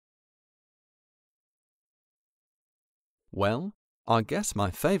Well, I guess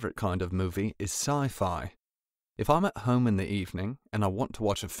my favorite kind of movie is sci-fi. If I'm at home in the evening and I want to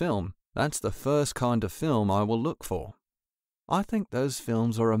watch a film, that's the first kind of film I will look for. I think those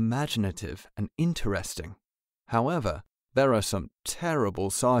films are imaginative and interesting. However, there are some terrible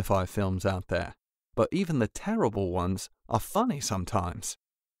sci-fi films out there, but even the terrible ones are funny sometimes.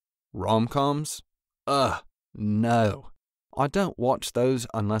 Romcoms? Ugh, no. I don't watch those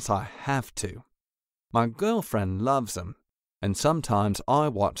unless I have to. My girlfriend loves them, and sometimes I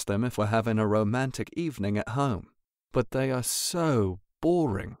watch them if we're having a romantic evening at home. But they are so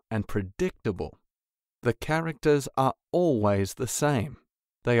boring and predictable. The characters are always the same.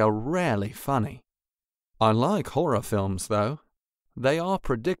 They are rarely funny. I like horror films, though. They are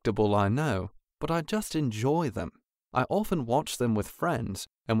predictable, I know, but I just enjoy them. I often watch them with friends,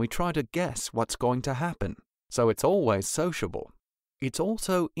 and we try to guess what's going to happen, so it's always sociable. It's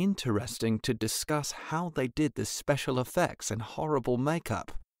also interesting to discuss how they did the special effects and horrible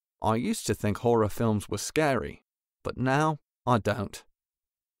makeup. I used to think horror films were scary, but now I don't.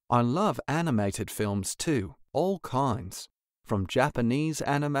 I love animated films too, all kinds, from Japanese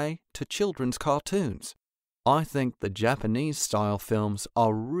anime to children's cartoons. I think the Japanese-style films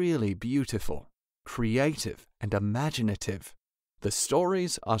are really beautiful, creative, and imaginative. The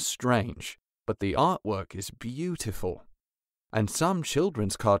stories are strange, but the artwork is beautiful. And some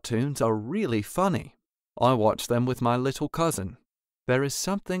children's cartoons are really funny. I watch them with my little cousin. There is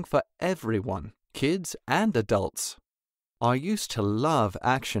something for everyone, kids and adults. I used to love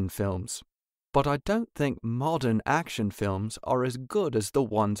action films, but I don't think modern action films are as good as the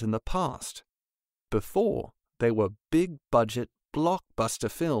ones in the past. Before, they were big-budget, blockbuster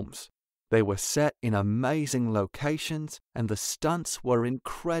films. They were set in amazing locations and the stunts were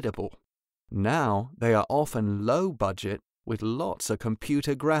incredible. Now, they are often low-budget with lots of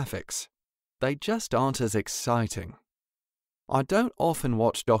computer graphics. They just aren't as exciting. I don't often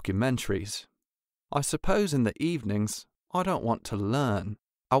watch documentaries. I suppose in the evenings, I don't want to learn.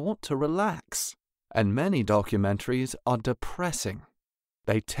 I want to relax. And many documentaries are depressing.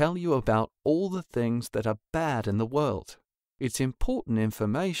 They tell you about all the things that are bad in the world. It's important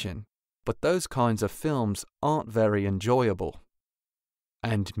information, but those kinds of films aren't very enjoyable.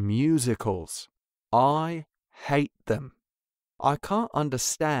 And musicals. I hate them. I can't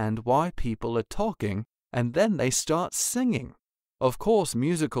understand why people are talking and then they start singing. Of course,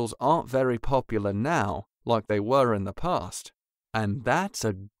 musicals aren't very popular now like they were in the past, and that's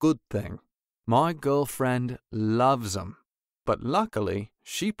a good thing. My girlfriend loves them, but luckily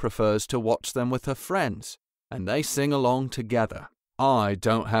she prefers to watch them with her friends, and they sing along together. I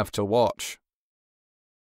don't have to watch.